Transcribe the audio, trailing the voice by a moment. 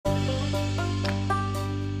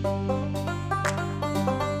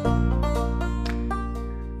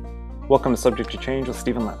Welcome to Subject to Change with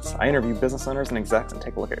Stephen Lentz. I interview business owners and execs and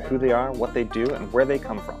take a look at who they are, what they do, and where they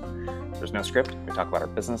come from. There's no script. We talk about our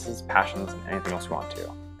businesses, passions, and anything else we want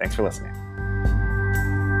to. Thanks for listening.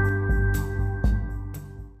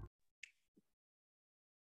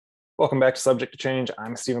 Welcome back to Subject to Change.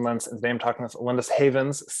 I'm Stephen Lentz, and today I'm talking with Alundas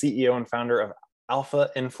Havens, CEO and founder of Alpha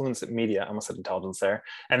Influence Media, I almost said intelligence there,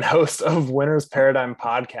 and host of Winner's Paradigm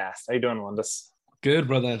podcast. How you doing, Alundas? Good,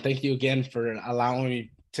 brother. And thank you again for allowing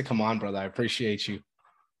me to come on, brother. I appreciate you.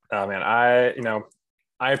 Oh man,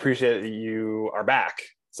 I appreciate that you are back.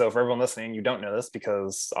 So for everyone listening, you don't know this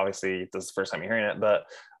because obviously this is the first time you're hearing it, but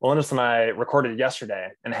Alundas and I recorded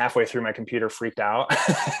yesterday and halfway through my computer freaked out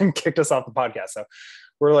and kicked us off the podcast. So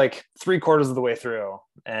we're like 3/4 of the way through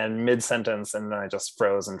and mid-sentence, and then I just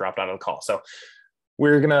froze and dropped out of the call. So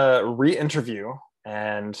we're going to re-interview,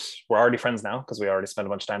 and we're already friends now because we already spent a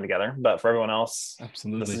bunch of time together. But for everyone else,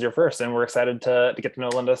 absolutely, this is your first, and we're excited to get to know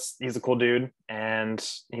Alundas. He's a cool dude, and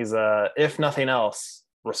he's if nothing else,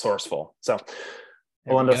 resourceful. So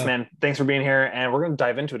Alundas, man, thanks for being here, and we're going to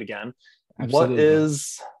dive into it again. Absolutely. What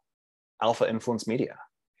is Alpha Influence Media?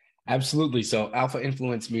 Absolutely. So Alpha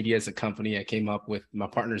Influence Media is a company I came up with my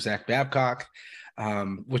partner, Zach Babcock,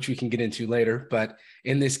 which we can get into later. But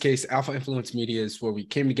in this case, Alpha Influence Media is where we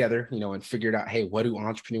came together, and figured out, hey, what do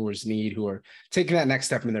entrepreneurs need who are taking that next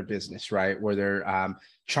step in their business, right? Where they're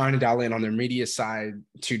trying to dial in on their media side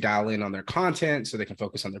to dial in on their content so they can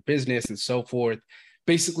focus on their business and so forth.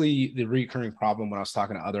 Basically, the recurring problem when I was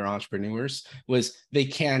talking to other entrepreneurs was they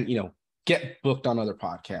can, get booked on other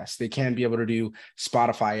podcasts. They can be able to do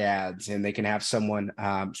Spotify ads, and they can have someone.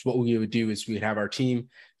 So what we would do is we'd have our team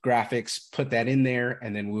graphics put that in there,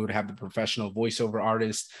 and then we would have the professional voiceover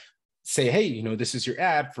artist say, hey, this is your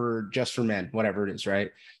ad for Just for Men, whatever it is,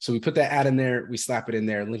 right? So we put that ad in there, we slap it in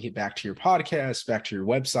there, link it back to your podcast, back to your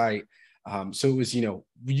website. So it was,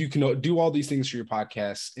 you can do all these things for your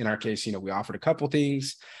podcast. In our case, we offered a couple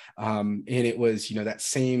things. And it was, that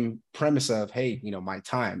same premise of, hey, my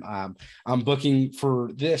time, I'm booking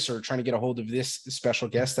for this or trying to get a hold of this special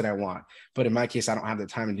guest that I want. But in my case, I don't have the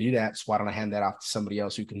time to do that. So why don't I hand that off to somebody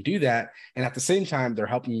else who can do that? And at the same time, they're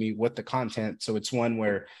helping me with the content. So it's one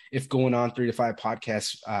where if going on 3 to 5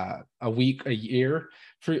 podcasts a week, a year,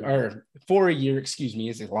 for a year,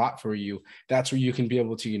 is a lot for you. That's where you can be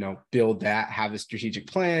able to, build that, have a strategic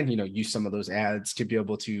plan, use some of those ads to be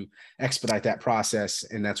able to expedite that process.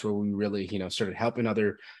 And that's where we really, started helping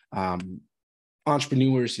other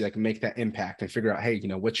entrepreneurs to make that impact and figure out, hey,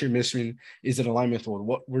 what's your mission? Is it alignment with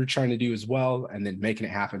what we're trying to do as well? And then making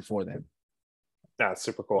it happen for them. That's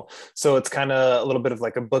super cool. So it's kind of a little bit of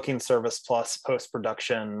like a booking service plus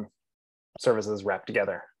post-production services wrapped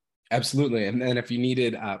together. Absolutely. And then if you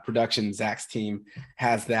needed production, Zach's team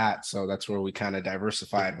has that. So that's where we kind of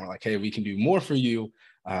diversified. We're like, hey, we can do more for you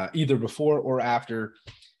either before or after.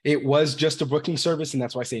 It was just a booking service. And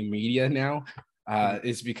that's why I say media now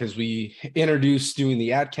is because we introduced doing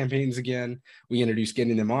the ad campaigns again. We introduced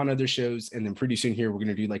getting them on other shows. And then pretty soon here, we're going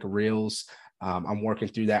to do like Reels. I'm working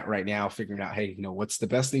through that right now, figuring out, hey, what's the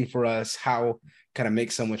best thing for us? How kind of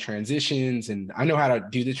make some with transitions. And I know how to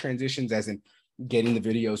do the transitions as in getting the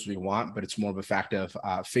videos we want, but it's more of a fact of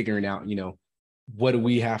figuring out, what do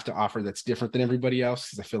we have to offer that's different than everybody else?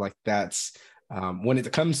 Because I feel like that's when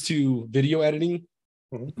it comes to video editing,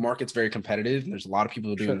 the market's very competitive. And there's a lot of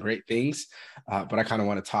people doing great things, but I kind of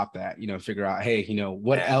want to top that, figure out, hey,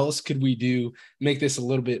 what else could we do, make this a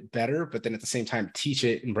little bit better, but then at the same time, teach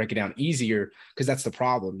it and break it down easier. Because that's the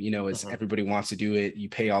problem, is everybody wants to do it. You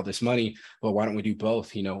pay all this money, but why don't we do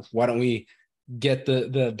both? Why don't we get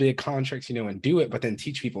the big contracts, and do it, but then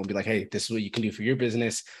teach people and be like, hey, this is what you can do for your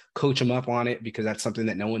business, coach them up on it, because that's something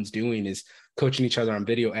that no one's doing is coaching each other on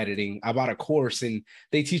video editing. I bought a course and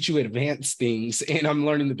they teach you advanced things and I'm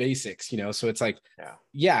learning the basics, so it's like,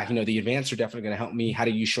 the advanced are definitely going to help me how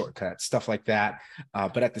to use shortcuts, stuff like that.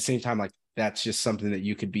 But at the same time, that's just something that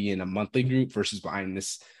you could be in a monthly group versus buying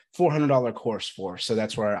this $400 course for. So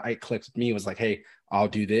that's where I clicked with me, was like, hey, I'll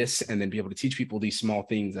do this and then be able to teach people these small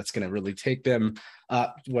things that's going to really take them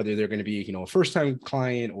up, whether they're going to be, a first-time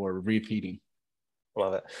client or repeating.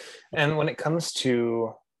 Love it. And when it comes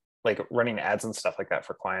to running ads and stuff like that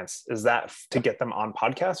for clients, is that to get them on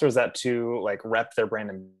podcasts, or is that to rep their brand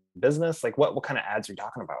and business? What kind of ads are you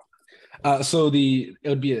talking about? So it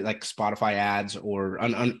would be like Spotify ads or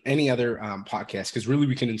on any other podcast, because really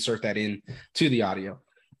we can insert that in to the audio.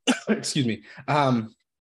 Excuse me.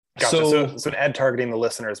 Gotcha. So an ad targeting the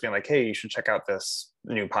listeners, being like, hey, you should check out this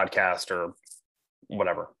new podcast or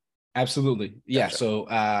whatever. Absolutely. Yeah. Gotcha.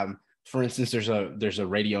 So for instance, there's a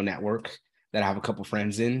radio network that I have a couple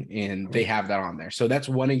friends in, and they have that on there. So that's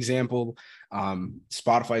one example.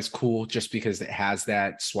 Spotify's cool just because it has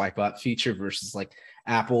that swipe up feature versus like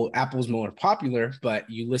Apple's more popular, but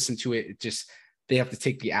you listen to it, they have to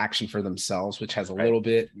take the action for themselves, which has a little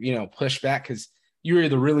bit, pushback, because you're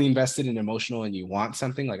either really invested and emotional and you want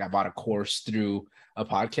something. Like I bought a course through a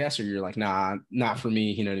podcast, or you're like, nah, not for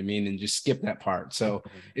me, you know what I mean? And just skip that part. So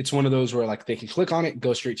it's one of those where like they can click on it,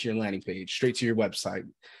 go straight to your landing page, straight to your website,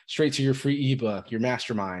 straight to your free ebook, your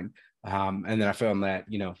mastermind. And then I found that,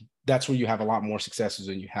 that's where you have a lot more successes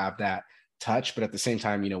when you have that touch. But at the same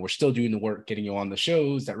time, we're still doing the work, getting you on the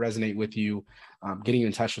shows that resonate with you, getting you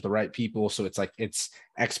in touch with the right people. So it's like, it's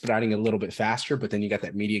expediting a little bit faster, but then you got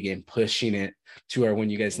that media game pushing it to where when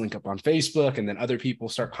you guys link up on Facebook and then other people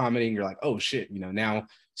start commenting, you're like, oh shit, now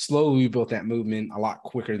slowly we built that movement a lot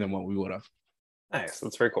quicker than what we would have. Nice.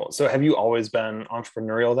 That's very cool. So have you always been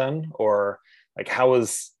entrepreneurial then? Or like,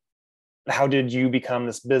 how did you become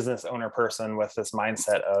this business owner person with this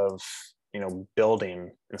mindset of, building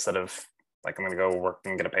instead of like, I'm going to go work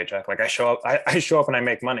and get a paycheck? Like I show up and I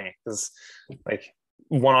make money, because like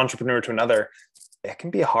one entrepreneur to another, it can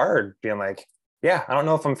be hard being like, yeah, I don't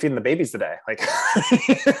know if I'm feeding the babies today. Like,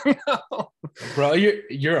 no. Bro,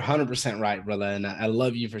 you're 100% right, brother. And I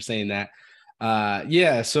love you for saying that.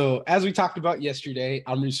 Yeah. So as we talked about yesterday,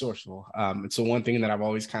 I'm resourceful. It's the one thing that I've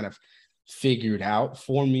always kind of figured out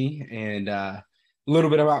for me. And a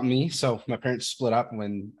little bit about me. So my parents split up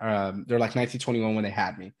when they're like 1921 when they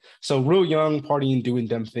had me. So real young, partying, doing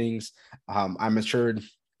dumb things. I matured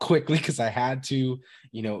quickly because I had to,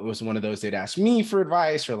 it was one of those, they'd ask me for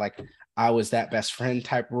advice, or like I was that best friend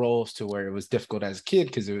type roles, to where it was difficult as a kid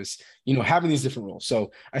because it was, having these different roles.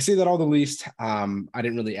 So I say that all the least. I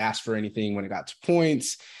didn't really ask for anything when it got to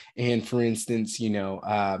points. And for instance,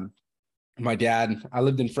 my dad, I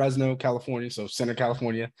lived in Fresno, California, so Center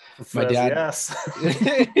California. My dad, yes,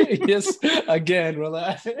 yes, again,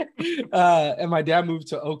 relax. And my dad moved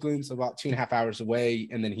to Oakland, so about 2.5 hours away,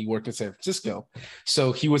 and then he worked in San Francisco,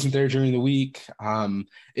 so he wasn't there during the week.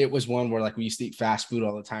 It was one where like we used to eat fast food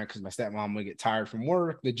all the time because my stepmom would get tired from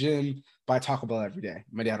work, the gym, buy Taco Bell every day.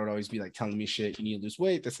 My dad would always be like telling me shit, you need to lose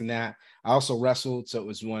weight, this and that. I also wrestled, so it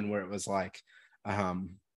was one where it was like,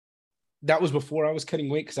 that was before I was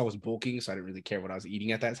cutting weight because I was bulking. So I didn't really care what I was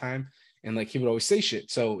eating at that time. And like, he would always say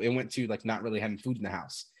shit. So it went to like not really having food in the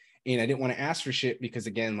house. And I didn't want to ask for shit because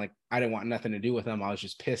again, like I didn't want nothing to do with him. I was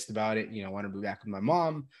just pissed about it. I wanted to be back with my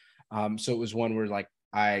mom. So it was one where like,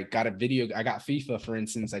 I got FIFA, for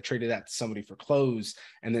instance. I traded that to somebody for clothes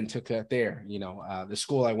and then took that there. The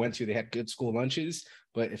school I went to, they had good school lunches,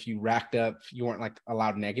 but if you racked up, you weren't like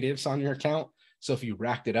allowed negatives on your account. So if you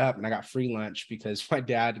racked it up, and I got free lunch because my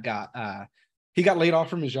dad got laid off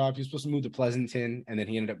from his job. He was supposed to move to Pleasanton, and then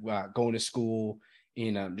he ended up going to school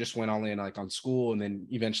and just went all in like on school, and then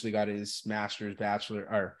eventually got his bachelor's,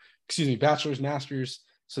 master's.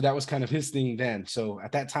 So that was kind of his thing then. So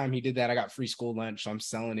at that time he did that. I got free school lunch, so I'm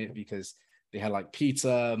selling it because they had like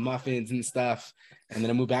pizza, muffins and stuff. And then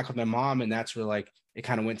I moved back with my mom, and that's where like it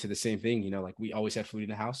kind of went to the same thing. Like we always had food in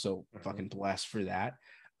the house, so fucking blessed for that.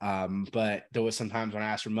 But there was sometimes when I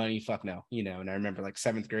asked for money, fuck no, and I remember like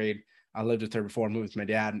 7th grade, I lived with her before I moved with my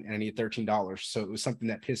dad, and I needed $13. So it was something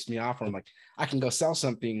that pissed me off, where I'm like, I can go sell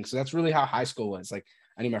something. So that's really how high school was. Like,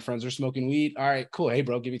 I knew my friends were smoking weed. All right, cool. Hey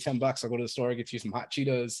bro, give me $10. I'll go to the store, get you some hot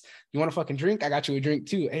Cheetos. You want a fucking drink? I got you a drink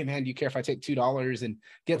too. Hey man, do you care if I take $2 and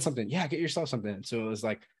get something? Yeah, get yourself something. So it was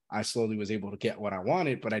like, I slowly was able to get what I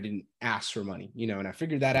wanted, but I didn't ask for money, and I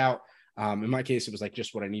figured that out. In my case, it was like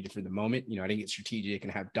just what I needed for the moment. I didn't get strategic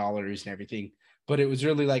and have dollars and everything, but it was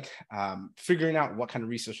really like figuring out what kind of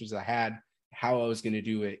resources I had, how I was going to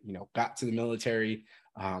do it, got to the military.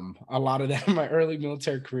 A lot of that in my early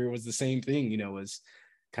military career was the same thing, was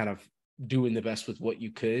kind of doing the best with what you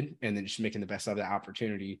could and then just making the best of that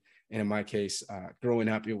opportunity. And in my case, growing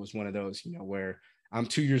up, it was one of those, where I'm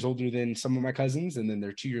 2 years older than some of my cousins, and then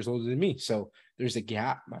they're 2 years older than me. So there's a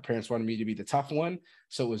gap. My parents wanted me to be the tough one.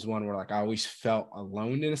 So it was one where like I always felt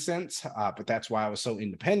alone in a sense, but that's why I was so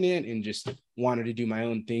independent and just wanted to do my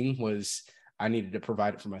own thing. Was I needed to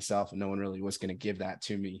provide it for myself, and no one really was going to give that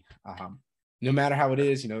to me. No matter how it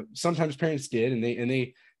is, sometimes parents did, and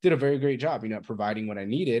they did a very great job, providing what I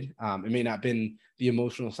needed. It may not have been the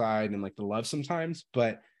emotional side and like the love sometimes,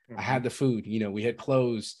 but I had the food, we had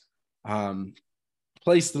clothes,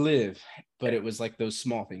 place to live, but it was like those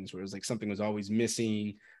small things where it was like something was always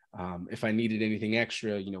missing. If I needed anything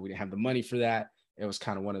extra, we didn't have the money for that. It was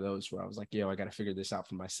kind of one of those where I was like, I got to figure this out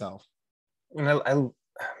for myself. And I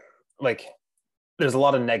like, there's a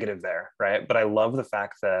lot of negative there, right? But I love the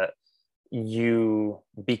fact that you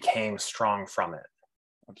became strong from it.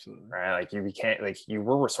 Absolutely. right? Like you became, like you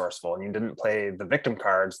were resourceful and you didn't play the victim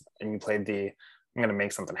cards and you played the, I'm going to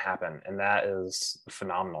make something happen. And that is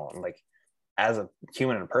phenomenal. And like, as a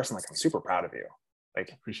human and a person, like I'm super proud of you.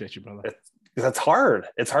 Like, Appreciate you, brother. That's hard.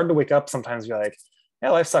 It's hard to wake up sometimes and be like, yeah,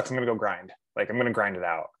 life sucks. I'm going to go grind. Like, I'm going to grind it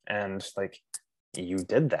out. And like, you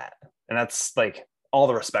did that. And that's like all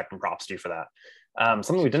the respect and props to you for that.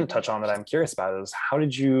 Something we didn't touch on that I'm curious about is how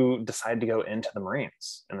did you decide to go into the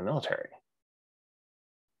Marines in the military?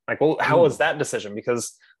 Like, well, how was that decision?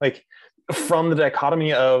 Because like from the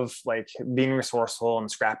dichotomy of like being resourceful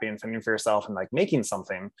and scrappy and fending for yourself and like making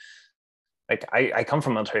something, like I come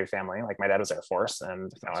from a military family. Like my dad was Air Force,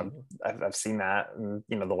 and you know, I've seen that, and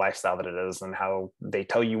you know the lifestyle that it is, and how they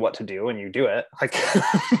tell you what to do and you do it. Like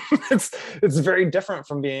it's very different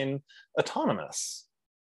from being autonomous,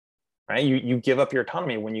 right? You give up your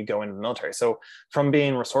autonomy when you go into the military. So from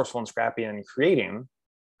being resourceful and scrappy and creating,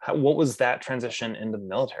 what was that transition into the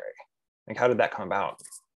military? Like how did that come about?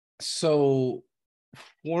 So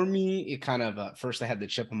for me, it kind of first I had the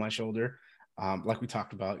chip on my shoulder. Like we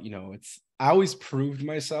talked about, you know, I always proved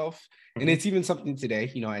myself, and it's even something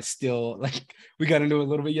today, you know, I still like, we got into it a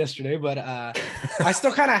little bit yesterday, but I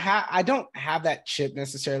still kind of I don't have that chip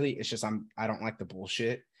necessarily. It's just, I don't like the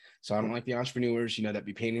bullshit. So I don't like the entrepreneurs, you know, that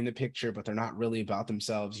be painting the picture, but they're not really about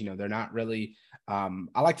themselves. You know, they're not really,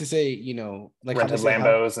 I like to say, you know, like rented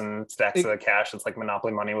Lambos and stacks of cash. It's like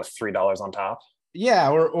Monopoly money with $3 on top. Yeah,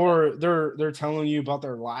 or they're telling you about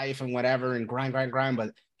their life and whatever and grind,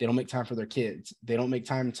 but they don't make time for their kids. They don't make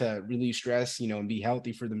time to relieve stress, you know, and be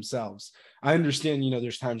healthy for themselves. I understand, you know,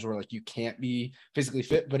 there's times where like you can't be physically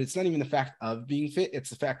fit, but it's not even the fact of being fit. It's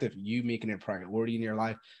the fact of you making it a priority in your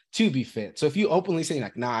life to be fit. So if you openly say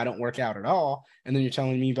like, nah, I don't work out at all, and then you're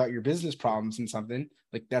telling me about your business problems and something,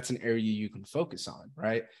 like that's an area you can focus on,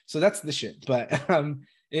 right? So that's the shit. But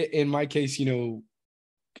in my case, you know,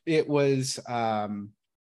 it was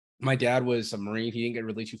my dad was a Marine. He didn't get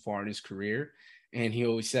really too far in his career, and he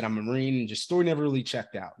always said I'm a Marine, and just story never really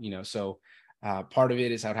checked out, you know. So part of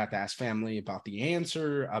it is I would have to ask family about the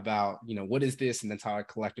answer, about, you know, what is this, and that's how I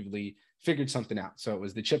collectively figured something out. So it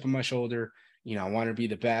was the chip on my shoulder. You know, I want to be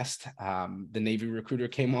the best. The Navy recruiter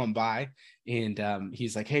came on by, and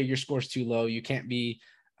he's like, hey, your score's too low, you can't be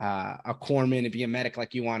a corpsman and be a medic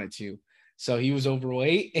like you wanted to. So he was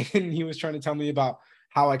overweight, and he was trying to tell me about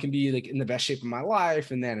how I can be like in the best shape of my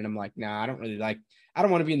life. And I'm like, nah, I don't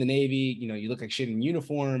want to be in the Navy. You know, you look like shit in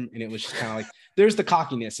uniform. And it was just kind of like, there's the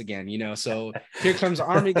cockiness again, you know? So here comes the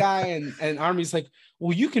Army guy, and Army's like,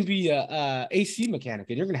 well, you can be a AC mechanic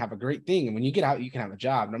and you're going to have a great thing. And when you get out, you can have a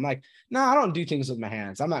job. And I'm like, no, I don't do things with my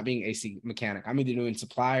hands. I'm not being AC mechanic. I'm either doing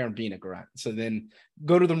supply or being a grunt. So then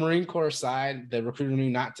go to the Marine Corps side. The recruiter knew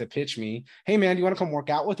not to pitch me. Hey man, do you want to come work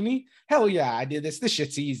out with me? Hell yeah, I did this. This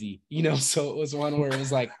shit's easy, you know? So it was one where it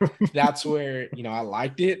was like, that's where, you know, I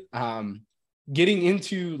liked it. Getting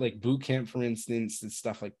into like boot camp, for instance, and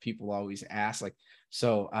stuff like people always ask, like,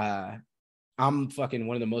 so I'm fucking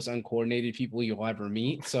one of the most uncoordinated people you'll ever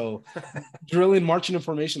meet. So drilling, marching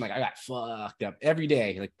information, like I got fucked up every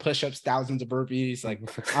day, like push-ups, thousands of burpees. Like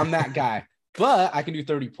I'm that guy, but I can do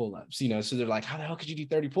 30 pull-ups, you know? So they're like, how the hell could you do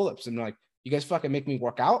 30 pull-ups? And they're like, you guys fucking make me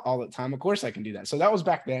work out all the time. Of course I can do that. So that was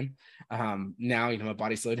back then. Now, you know, my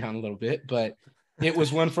body slowed down a little bit, but it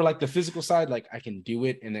was one for like the physical side, like I can do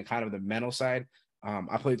it. And then kind of the mental side.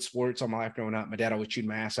 I played sports all my life growing up. My dad always chewed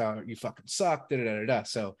my ass out. You fucking suck. Da, da, da, da.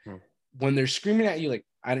 So when they're screaming at you, like,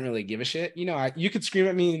 I didn't really give a shit. You know, you could scream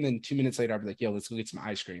at me, and then 2 minutes later, I'd be like, yo, let's go get some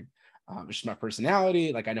ice cream. It's just my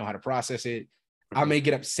personality. Like, I know how to process it. I may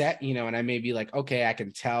get upset, you know, and I may be like, okay, I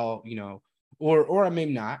can tell, you know, or I may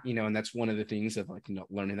not, you know, and that's one of the things of like, you know,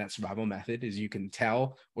 learning that survival method is you can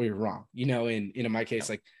tell or you're wrong, you know, and in my case,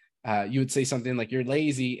 like, you would say something like you're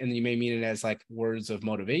lazy, and then you may mean it as like words of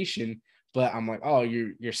motivation, but I'm like, oh,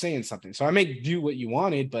 you're saying something. So I may do what you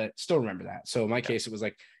wanted, but still remember that. So in my case, it was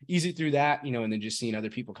like easy through that, you know, and then just seeing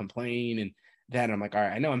other people complain, and then I'm like, all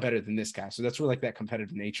right, I know I'm better than this guy. So that's where like that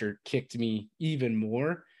competitive nature kicked me even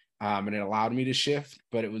more. And it allowed me to shift,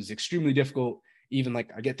 but it was extremely difficult. Even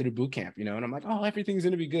like I get through boot camp, you know, and I'm like, oh, everything's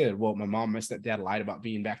going to be good. Well, my mom, my stepdad lied about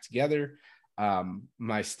being back together.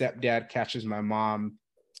 My stepdad catches my mom.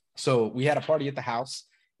 So we had a party at the house,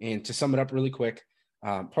 and to sum it up really quick,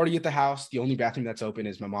 party at the house, the only bathroom that's open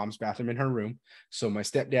is my mom's bathroom in her room. So my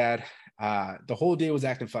stepdad, the whole day was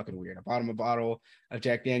acting fucking weird. I bought him a bottle of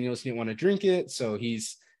Jack Daniels. He didn't want to drink it. So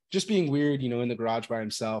he's just being weird, you know, in the garage by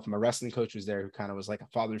himself. My wrestling coach was there, who kind of was like a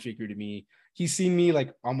father figure to me. He's seen me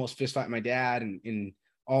like almost fist fight my dad and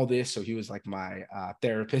all this. So he was like my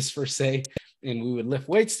therapist per se, and we would lift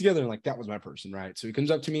weights together. And like, that was my person, right? So he comes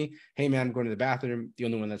up to me, hey man, I'm going to the bathroom. The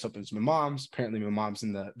only one that's open is my mom's. Apparently my mom's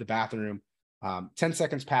in the bathroom. 10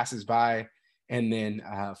 seconds passes by, and then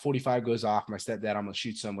 45 goes off. My stepdad almost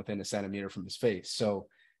shoots him within a centimeter from his face. So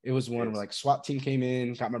it was one where like SWAT team came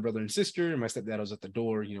in, got my brother and sister, and my stepdad was at the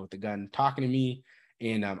door, with the gun talking to me.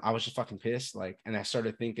 And I was just fucking pissed. Like, and I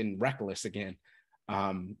started thinking reckless again.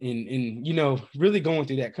 Really going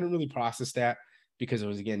through that, couldn't really process that because it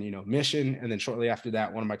was, again, mission. And then shortly after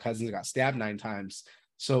that, one of my cousins got stabbed 9 times.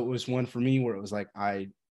 So it was one for me where it was like, I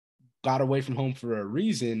got away from home for a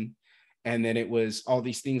reason. And then it was all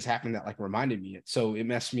these things happened that like reminded me it. So it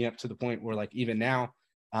messed me up to the point where like, even now,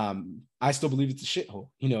 I still believe it's a shithole,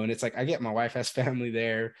 and it's like, I get my wife has family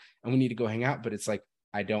there and we need to go hang out, but it's like,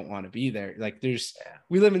 I don't want to be there. Like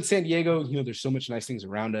we live in San Diego, there's so much nice things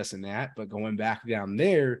around us and that, but going back down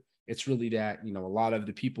there, it's really that, a lot of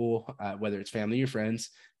the people, whether it's family or friends,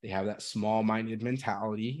 they have that small-minded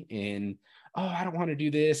mentality and, oh, I don't want to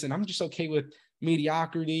do this. And I'm just okay with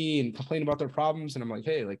mediocrity and complain about their problems. And I'm like,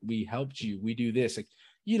 hey, like, we helped you, we do this. Like,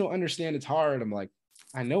 you don't understand it's hard. I'm like,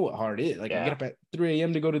 I know what hard is. Like, I get up at 3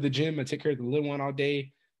 a.m. to go to the gym. I take care of the little one all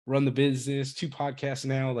day, run the business, 2 podcasts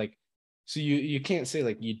now. Like, so you can't say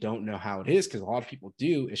like you don't know how it is, because a lot of people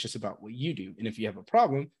do. It's just about what you do. And if you have a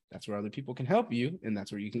problem, that's where other people can help you. And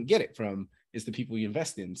that's where you can get it from, is the people you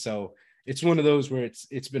invest in. So it's one of those where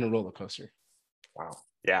it's been a roller coaster. Wow.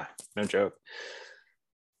 Yeah, no joke.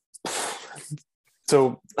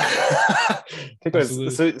 So,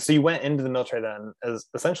 so you went into the military then as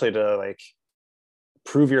essentially to like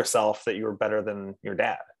prove yourself that you were better than your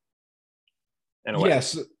dad in a way.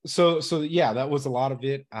 Yes. So yeah, that was a lot of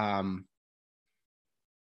it.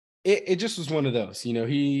 It just was one of those,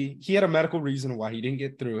 he had a medical reason why he didn't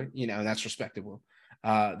get through it, and that's respectable.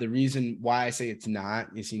 The reason why I say it's not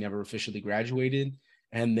is he never officially graduated.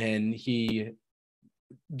 And then he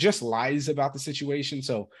just lies about the situation.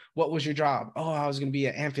 So what was your job? Oh, I was going to be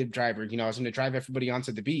an amphib driver. I was going to drive everybody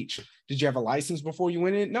onto the beach. Did you have a license before you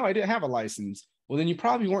went in? No, I didn't have a license. Well, then you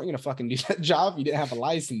probably weren't going to fucking do that job. You didn't have a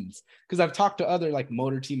license. Because I've talked to other like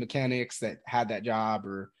motor team mechanics that had that job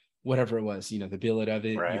or whatever it was, the billet of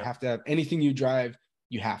it. Right. You have to have anything you drive,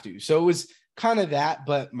 you have to. So it was kind of that,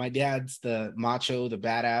 but my dad's the macho, the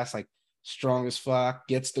badass, like strong as fuck,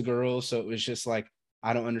 gets the girls. So it was just like,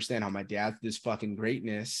 I don't understand how my dad's this fucking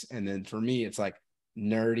greatness. And then for me, it's like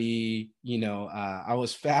nerdy, I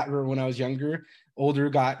was fatter when I was younger,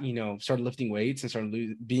 older, got, started lifting weights and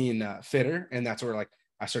started being fitter. And that's where like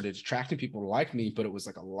I started attracting people to like me, but it was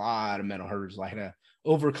like a lot of mental hurdles I had to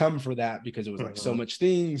overcome for that, because it was like so much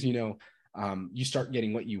things, you start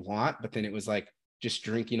getting what you want, but then it was like just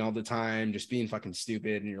drinking all the time, just being fucking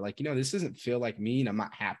stupid. And you're like, this doesn't feel like me and I'm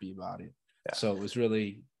not happy about it. Yeah. So it was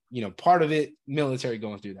really, part of it, military,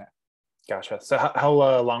 going through that. Gotcha. So how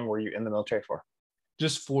long were you in the military for?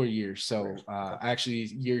 Just 4 years. So actually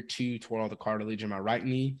year 2 tore all the cartilage in my right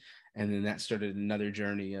knee. And then that started another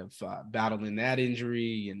journey of battling that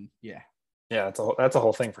injury. And yeah. Yeah, that's a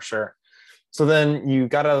whole thing for sure. So then you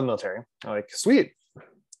got out of the military, like, sweet,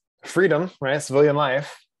 freedom, right? Civilian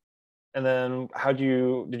life. And then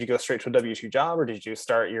did you go straight to a W-2 job, or did you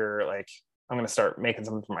start your like, I'm going to start making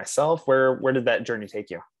something for myself? Where did that journey take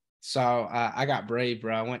you? So I got brave,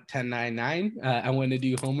 bro. I went 1099. I went to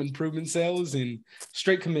do home improvement sales and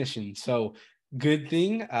straight commission. So good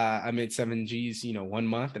thing. I made 7 G's, 1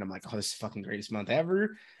 month. And I'm like, oh, this is the fucking greatest month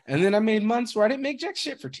ever. And then I made months where I didn't make jack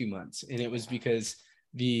shit for 2 months. And it was because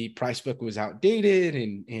the price book was outdated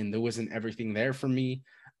and there wasn't everything there for me.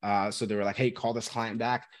 So they were like, hey, call this client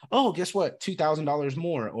back. Oh, guess what? $2,000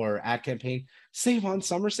 more, or ad campaign, save on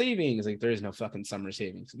summer savings. Like, there is no fucking summer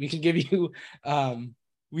savings. We can give you,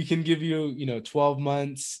 12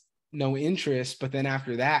 months, no interest. But then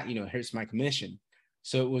after that, here's my commission.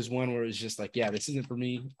 So it was one where it was just like, yeah, this isn't for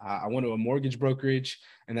me. I went to a mortgage brokerage,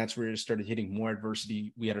 and that's where it started hitting more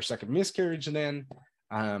adversity. We had our second miscarriage, and then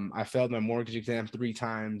I failed my mortgage exam 3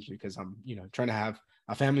 times because I'm, trying to have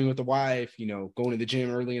a family with a wife, going to the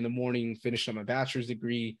gym early in the morning, finishing up my bachelor's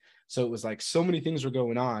degree. So it was like so many things were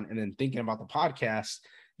going on. And then thinking about the podcast,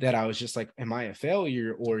 that I was just like, am I a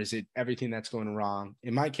failure, or is it everything that's going wrong?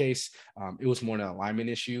 In my case, it was more an alignment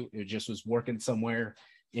issue. It just was working somewhere.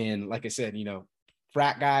 And like I said,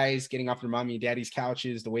 frat guys getting off their mommy and daddy's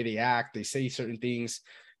couches, the way they act, they say certain things.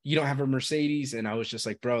 You don't have a Mercedes. And I was just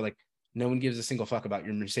like, bro, like, no one gives a single fuck about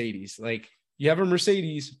your Mercedes. Like, you have a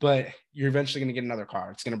Mercedes, but you're eventually going to get another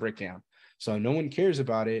car. It's going to break down. So no one cares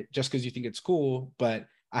about it just because you think it's cool, but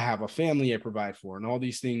I have a family I provide for and all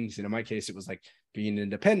these things. And in my case, it was like being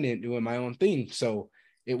independent, doing my own thing. So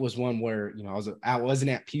it was one where, I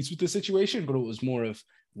wasn't at peace with the situation, but it was more of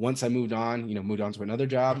once I moved on to another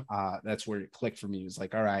job, that's where it clicked for me. It was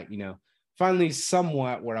like, all right, finally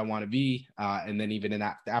somewhat where I want to be. And then even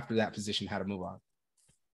after that position, how to move on.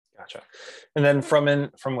 Gotcha. And then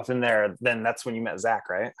from within there, then that's when you met Zach,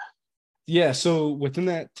 right? Yeah. So within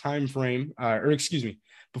that time frame,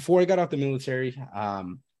 before I got out the military,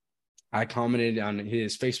 I commented on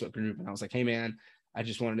his Facebook group and I was like, hey man, I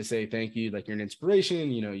just wanted to say thank you. Like, you're an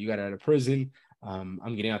inspiration. You got out of prison.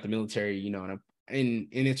 I'm getting out the military, and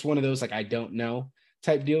it's one of those, like, I don't know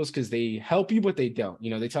type deals, because they help you, but they don't.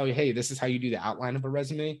 They tell you, hey, this is how you do the outline of a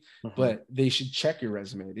resume, but they should check your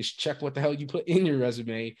resume. They should check what the hell you put in your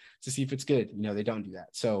resume to see if it's good. They don't do that.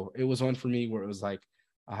 So it was one for me where it was like,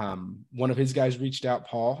 one of his guys reached out,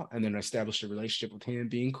 Paul, and then I established a relationship with him,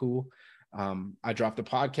 being cool. I dropped a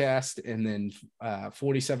podcast, and then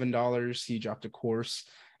 $47, he dropped a course,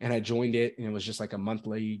 and I joined it, and it was just like a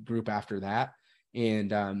monthly group after that.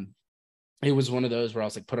 And it was one of those where I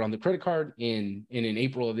was like, put it on the credit card. In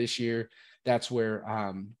April of this year, that's where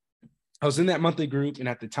I was in that monthly group. And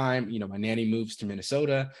at the time, my nanny moves to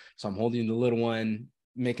Minnesota, so I'm holding the little one,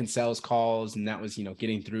 making sales calls, and that was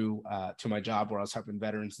getting through to my job where I was helping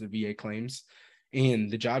veterans with the VA claims. And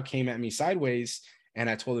the job came at me sideways. And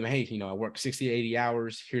I told them, hey, I work 60 to 80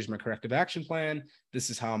 hours. Here's my corrective action plan. This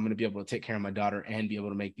is how I'm going to be able to take care of my daughter and be able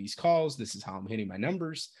to make these calls. This is how I'm hitting my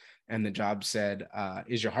numbers. And the job said,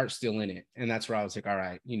 is your heart still in it? And that's where I was like, all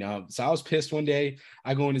right, so I was pissed one day.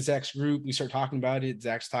 I go into Zach's group. We start talking about it.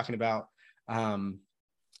 Zach's talking about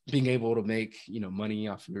being able to make, money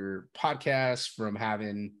off your podcast from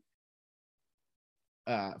having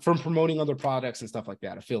from promoting other products and stuff like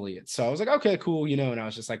that, affiliates. So I was like, okay, cool. And I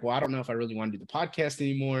was just like, well, I don't know if I really want to do the podcast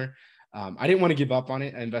anymore. I didn't want to give up on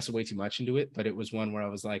it. I invested way too much into it, but it was one where I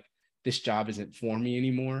was like, this job isn't for me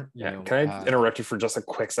anymore. Can I interrupt you for just a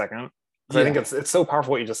quick second? Because I think it's so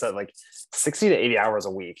powerful what you just said, like 60 to 80 hours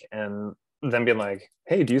a week, and then being like,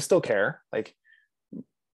 hey, do you still care? Like,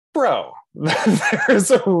 bro,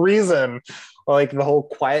 there's a reason, like, the whole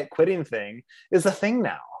quiet quitting thing is a thing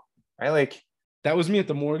now, right? Like, that was me at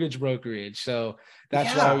the mortgage brokerage. So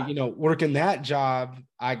that's why, working that job,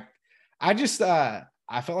 I just, I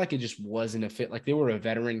felt like it just wasn't a fit. Like, they were a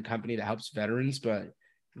veteran company that helps veterans, but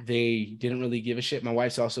they didn't really give a shit. My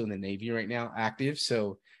wife's also in the Navy right now, active.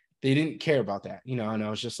 So they didn't care about that, and I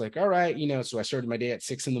was just like, all right, so I started my day at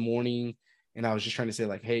 6 a.m. and I was just trying to say,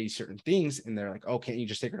 like, hey, certain things. And they're like, oh, can't you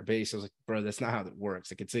just take our base? I was like, bro, that's not how that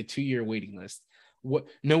works. Like, it's a 2-year waiting list. What?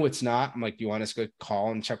 No, it's not. I'm like, do you want us to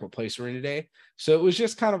call and check what place we're in today? So it was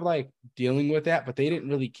just kind of like dealing with that, but they didn't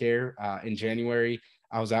really care. In January,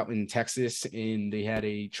 I was out in Texas, and they had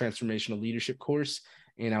a transformational leadership course.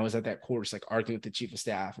 And I was at that course, like, arguing with the chief of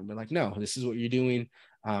staff, and they're like, no, this is what you're doing.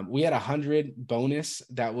 We had 100 bonus.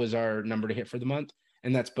 That was our number to hit for the month.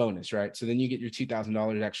 And that's bonus, right? So then you get your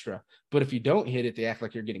 $2,000 extra. But if you don't hit it, they act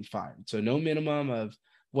like you're getting fired. So no minimum of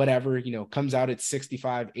whatever, comes out at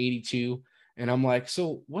 65, 82. And I'm like,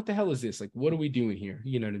 so what the hell is this? Like, what are we doing here?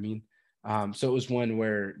 You know what I mean? So it was one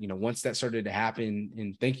where, once that started to happen,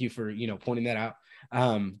 and thank you for, pointing that out.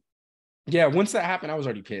 Yeah, once that happened, I was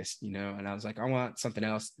already pissed, and I was like, I want something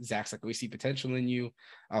else. Zach's like, we see potential in you.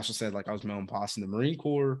 I also said, like, I was my own boss in the Marine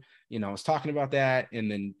Corps, I was talking about that.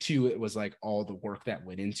 And then 2, it was like all the work that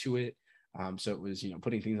went into it. So it was,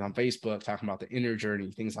 putting things on Facebook, talking about the inner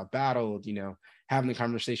journey, things I've battled, having the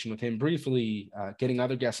conversation with him briefly, getting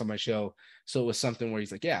other guests on my show. So it was something where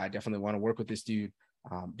he's like, yeah, I definitely want to work with this dude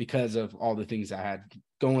because of all the things I had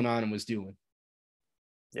going on and was doing.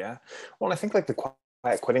 Yeah. Well, I think, like, the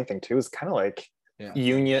quiet quitting thing too is kind of like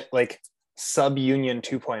union, like sub-union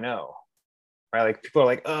 2.0, right? Like, people are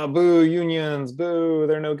like, oh, boo, unions, boo,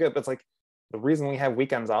 they're no good. But it's like, the reason we have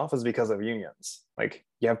weekends off is because of unions. Like,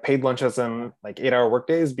 you have paid lunches and like 8-hour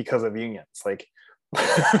workdays because of unions. Like,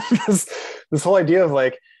 this whole idea of,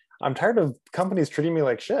 like, I'm tired of companies treating me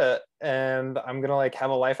like shit, and I'm gonna, like, have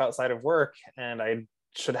a life outside of work, and I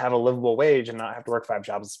should have a livable wage and not have to work 5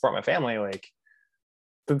 jobs to support my family. Like,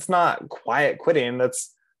 that's not quiet quitting.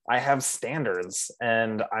 That's, I have standards,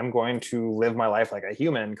 and I'm going to live my life like a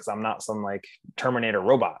human, because I'm not some, like, Terminator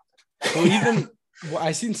robot. Well,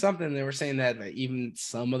 I seen something, they were saying that, like, even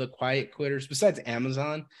some of the quiet quitters, besides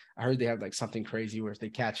Amazon, I heard they have, like, something crazy where if they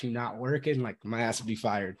catch you not working, like, my ass would be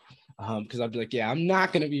fired. Because I'd be like, yeah, I'm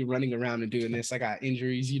not going to be running around and doing this. I got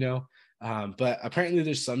injuries, but apparently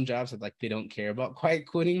there's some jobs that, like, they don't care about quiet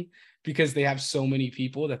quitting because they have so many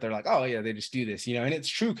people that they're like, oh yeah, they just do this, and it's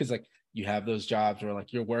true. Cause, like, you have those jobs where,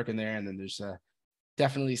 like, you're working there, and then there's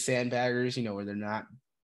definitely sandbaggers, where they're not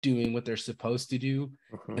doing what they're supposed to do.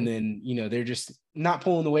 And then, you know, they're just not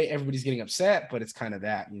pulling the weight. Everybody's getting upset, but it's kind of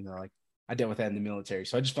that, you know, like I dealt with that in the military.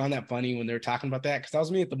 So I just found that funny when they were talking about that. Cause that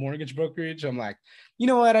was me at the mortgage brokerage. I'm like, you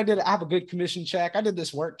know what? I have a good commission check. I did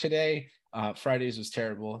this work today. Fridays was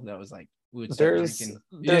terrible. That was like, we would start drinking.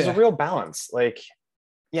 There's a real balance. Like,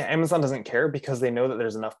 yeah, Amazon doesn't care because they know that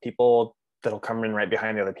there's enough people that'll come in right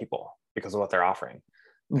behind the other people because of what they're offering.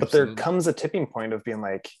 But Absolutely. There comes a tipping point of being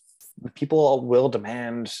like, people will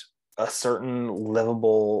demand a certain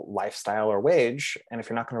livable lifestyle or wage. And if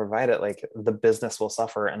you're not going to provide it, like the business will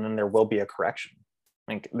suffer and then there will be a correction.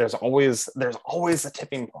 Like there's always a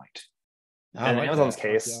tipping point. And in Amazon's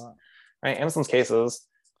case, right? Amazon's case is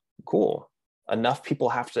cool. Enough people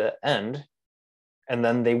have to end and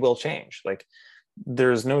then they will change. Like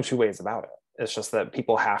there's no two ways about it. It's just that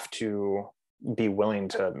people have to be willing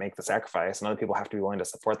to make the sacrifice and other people have to be willing to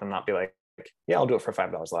support them, not be like, yeah, I'll do it for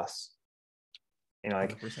 $5 less. You know,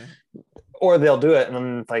 like, 100%. Or they'll do it and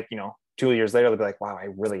then like, you know, 2 years later, they'll be like, wow, I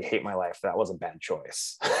really hate my life. That was a bad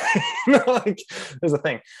choice. You know, like there's a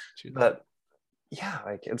thing. But yeah,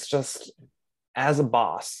 like it's just as a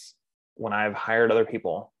boss, when I've hired other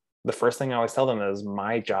people, the first thing I always tell them is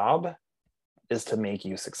my job is to make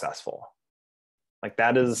you successful. Like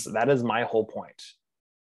that is my whole point.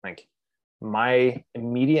 Like my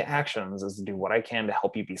immediate actions is to do what I can to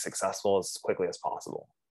help you be successful as quickly as possible.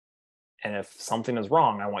 And if something is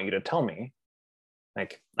wrong, I want you to tell me.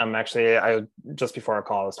 Like I just before our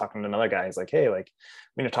call, I was talking to another guy. He's like, hey, like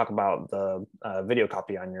we need to talk about the video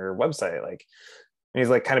copy on your website. Like, and he's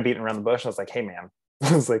like kind of beating around the bush. I was like, hey man,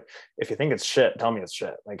 I was like, if you think it's shit, tell me it's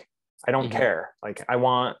shit. Like, I don't care. Like, I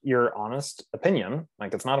want your honest opinion.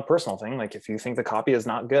 Like, it's not a personal thing. Like, if you think the copy is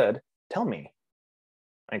not good, tell me.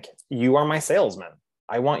 Like, you are my salesman.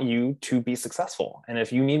 I want you to be successful. And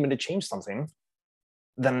if you need me to change something,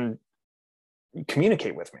 then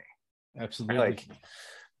communicate with me. Absolutely. Like,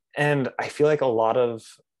 and I feel like a lot of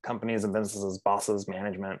companies and businesses, bosses,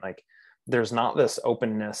 management, like there's not this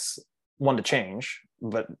openness, one, to change,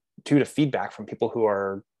 but two, to feedback from people who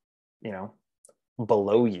are, you know,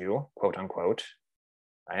 below you, quote unquote,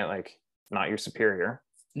 right? Like not your superior.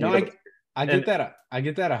 No, I get that. I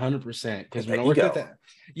get that 100%. Because when I worked at that,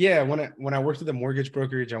 when I worked at the mortgage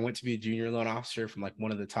brokerage, I went to be a junior loan officer from like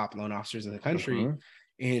one of the top loan officers in the country.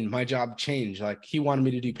 And my job changed. Like he wanted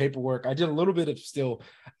me to do paperwork. I did a little bit of still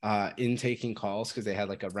intaking calls because they had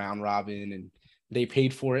like a round robin and they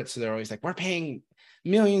paid for it. So they're always like, we're paying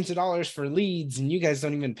millions of dollars for leads and you guys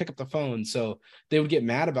don't even pick up the phone. So they would get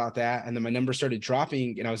mad about that. And then my number started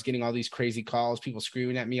dropping and I was getting all these crazy calls, people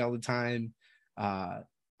screaming at me all the time.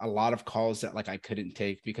 A lot of calls that like I couldn't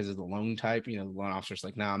take because of the loan type, you know, the loan officer's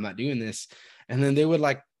like, no, I'm not doing this. And then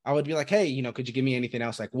I would be like, hey, you know, could you give me anything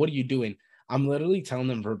else? Like, what are you doing? I'm literally telling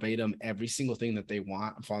them verbatim every single thing that they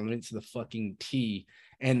want. I'm following it to the fucking T.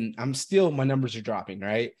 And my numbers are dropping,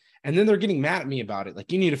 right? And then they're getting mad at me about it.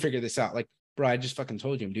 Like, you need to figure this out. Like, bro, I just fucking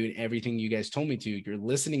told you I'm doing everything you guys told me to. You're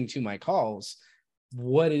listening to my calls.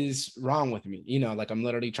 What is wrong with me? You know, like I'm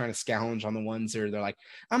literally trying to scrounge on the ones that they're like,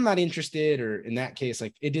 I'm not interested. Or in that case,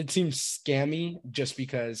 like it did seem scammy just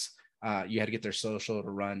because you had to get their social to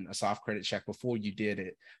run a soft credit check before you did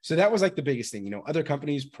it. So that was like the biggest thing. You know, other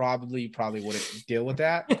companies probably wouldn't deal with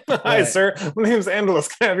that. Hi, sir. My name's Andalus.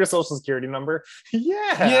 Can I have your social security number?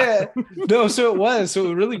 Yeah. No, so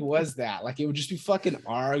it really was that. Like it would just be fucking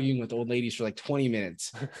arguing with old ladies for like 20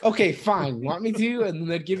 minutes. Okay, fine. Want me to? And then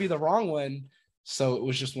they'd give you the wrong one. So it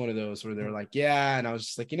was just one of those where they're like, yeah. And I was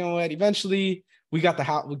just like, you know what? Eventually we got the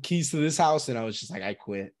house with keys to this house. And I was just like, I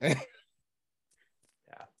quit.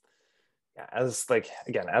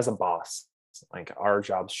 As a boss, like our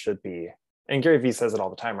jobs should be, and Gary Vee says it all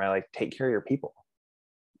the time, right? Like take care of your people.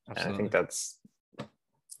 Absolutely. And I think that's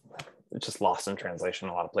just lost in translation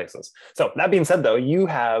in a lot of places. So that being said, though, you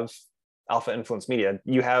have Alpha Influence Media.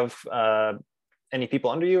 You have any people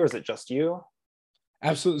under you, or is it just you?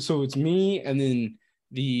 Absolutely. So it's me, and then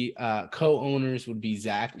the co-owners would be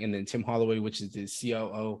Zach and then Tim Holloway, which is the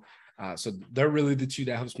COO. So they're really the two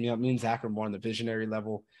that helps me out. Me and Zach are more on the visionary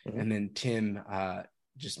level, and then Tim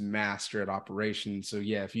just master at operations. So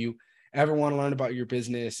yeah, if you ever want to learn about your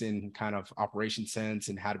business and kind of operation sense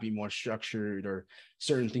and how to be more structured or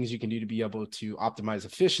certain things you can do to be able to optimize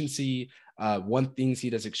efficiency, one thing he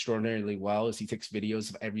does extraordinarily well is he takes videos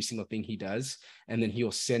of every single thing he does, and then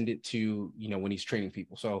he'll send it to, you know, when he's training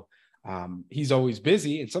people. So he's always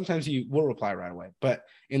busy and sometimes he will reply right away. But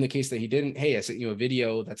in the case that he didn't, hey, I sent you a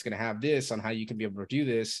video that's going to have this on how you can be able to do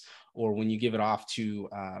this. Or when you give it off to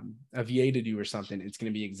a VA to do or something, it's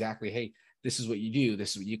going to be exactly, hey, this is what you do.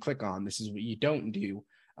 This is what you click on. This is what you don't do.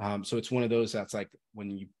 So it's one of those that's like when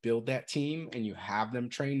you build that team and you have them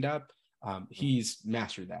trained up, he's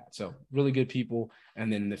mastered that. So really good people.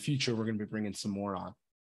 And then in the future, we're going to be bringing some more on.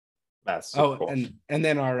 That's super cool. And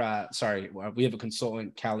then we have a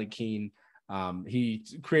consultant, Callie Keen. He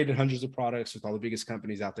created hundreds of products with all the biggest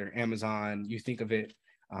companies out there, Amazon, you think of it.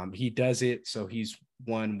 He does it. So he's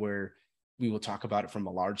one where we will talk about it from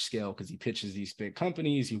a large scale because he pitches these big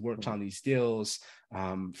companies. He worked on these deals.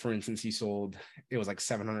 For instance, it was like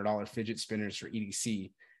 $700 fidget spinners for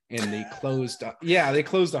EDC, and they closed. They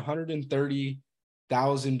closed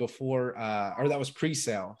 130,000 before, or that was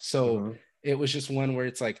pre-sale. So it was just one where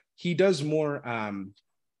it's like he does more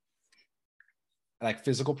like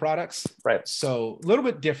physical products, right? So a little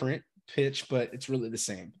bit different pitch, but it's really the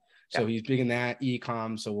same. So he's big in that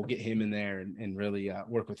e-com. So we'll get him in there and really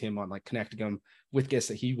work with him on like connecting him with guests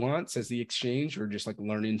that he wants as the exchange, or just like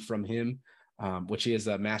learning from him, which he has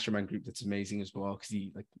a mastermind group that's amazing as well. Cause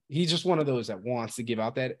he's just one of those that wants to give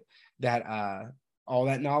out that all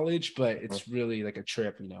that knowledge, but it's really like a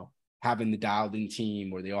trip, having the dialed in team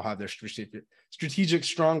where they all have their strategic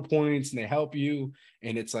strong points and they help you.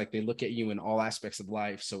 And it's like, they look at you in all aspects of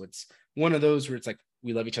life. So it's one of those where it's like,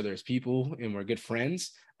 we love each other as people and we're good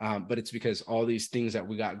friends. But it's because all these things that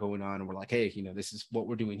we got going on, and we're like, hey, this is what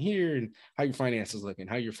we're doing here, and how your finances looking,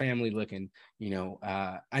 how your family looking.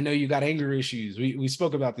 I know you got anger issues. We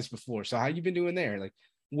spoke about this before. So how you been doing there? Like,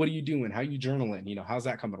 what are you doing? How you journaling? How's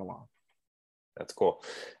that coming along? That's cool.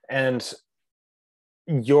 And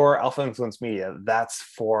your Alpha Influence Media, that's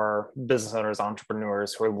for business owners,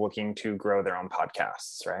 entrepreneurs who are looking to grow their own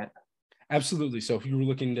podcasts, right? Absolutely. So if you're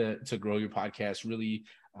looking to grow your podcast, really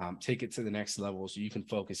take it to the next level so you can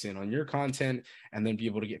focus in on your content and then be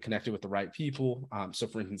able to get connected with the right people. So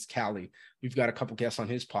for instance, Callie, we've got a couple guests on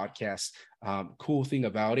his podcast. Cool thing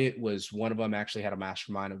about it was one of them actually had a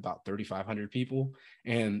mastermind of about 3,500 people,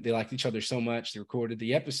 and they liked each other so much. They recorded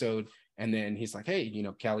the episode. And then he's like, hey,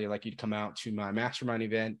 Callie, I'd like you to come out to my mastermind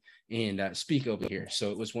event and speak over here.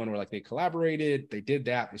 So it was one where like they collaborated, they did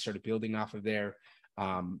that, they started building off of there.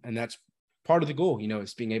 And that's part of the goal,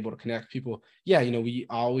 is being able to connect people. Yeah, we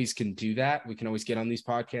always can do that. We can always get on these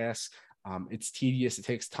podcasts. It's tedious, it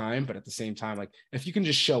takes time, but at the same time, like if you can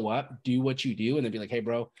just show up, do what you do, and then be like, hey,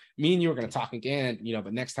 bro, me and you are going to talk again,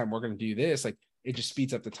 but next time we're going to do this, like it just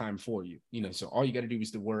speeds up the time for you, so all you got to do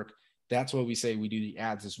is the work. That's why we say we do the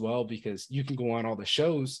ads as well, because you can go on all the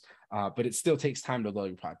shows, but it still takes time to load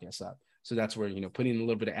your podcast up. So that's where, putting in a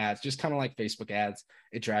little bit of ads, just kind of like Facebook ads,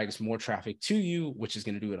 it drags more traffic to you, which is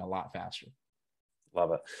going to do it a lot faster.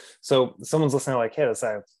 Love it. So someone's listening like, hey, this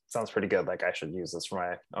sounds pretty good. Like I should use this for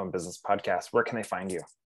my own business podcast. Where can they find you?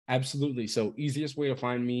 Absolutely. So easiest way to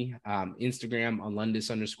find me, Instagram,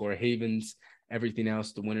 Alundas_Havens, everything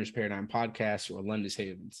else, the Winner's Paradigm Podcast or Alundas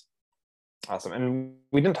Havens. Awesome. And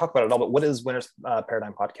we didn't talk about it all, but what is Winner's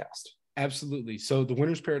Paradigm Podcast? Absolutely. So the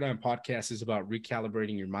Winner's Paradigm Podcast is about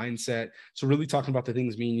recalibrating your mindset. So really talking about the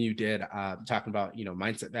things me and you did, talking about,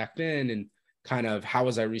 mindset back then, and kind of how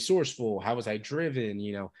was I resourceful? How was I driven?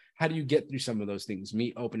 How do you get through some of those things?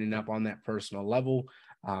 Me opening up on that personal level.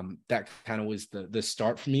 That kind of was the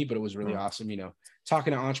start for me, but it was really awesome,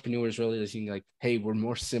 talking to entrepreneurs, really seeing like, hey, we're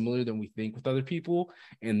more similar than we think with other people.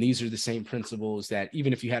 And these are the same principles that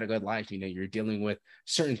even if you had a good life, you're dealing with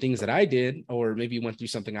certain things that I did, or maybe you went through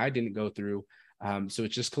something I didn't go through. So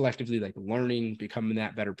it's just collectively like learning, becoming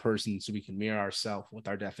that better person so we can mirror ourselves with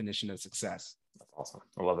our definition of success. That's awesome.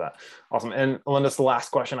 I love that. Awesome. And Alundas, the last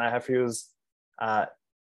question I have for you is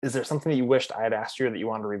there something that you wished I had asked you that you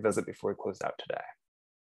wanted to revisit before we closed out today?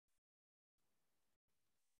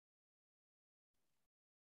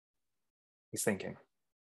 He's thinking.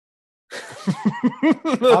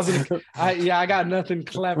 I got nothing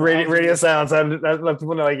clever. Radio sounds. I let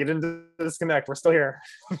people know like you didn't disconnect. We're still here.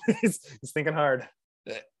 He's thinking hard.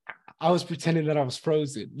 I was pretending that I was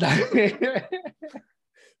frozen. Not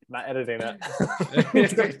editing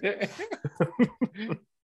it.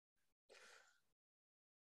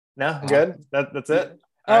 No, good. That's it.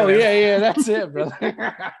 Oh yeah, that's it, brother.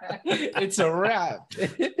 It's a wrap.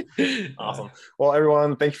 Awesome. Well,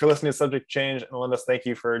 everyone, thank you for listening to Subject Change. And Alundas, thank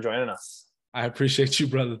you for joining us. I appreciate you,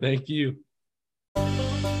 brother. Thank you.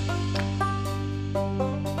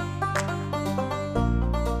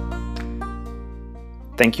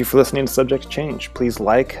 Thank you for listening to Subject Change. Please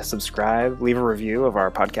like, subscribe, leave a review of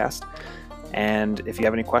our podcast. And if you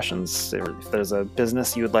have any questions, if there's a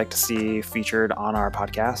business you would like to see featured on our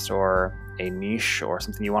podcast, or a niche or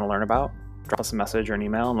something you want to learn about, drop us a message or an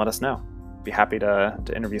email and let us know. Be happy to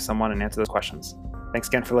interview someone and answer those questions. Thanks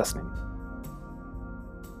again for listening.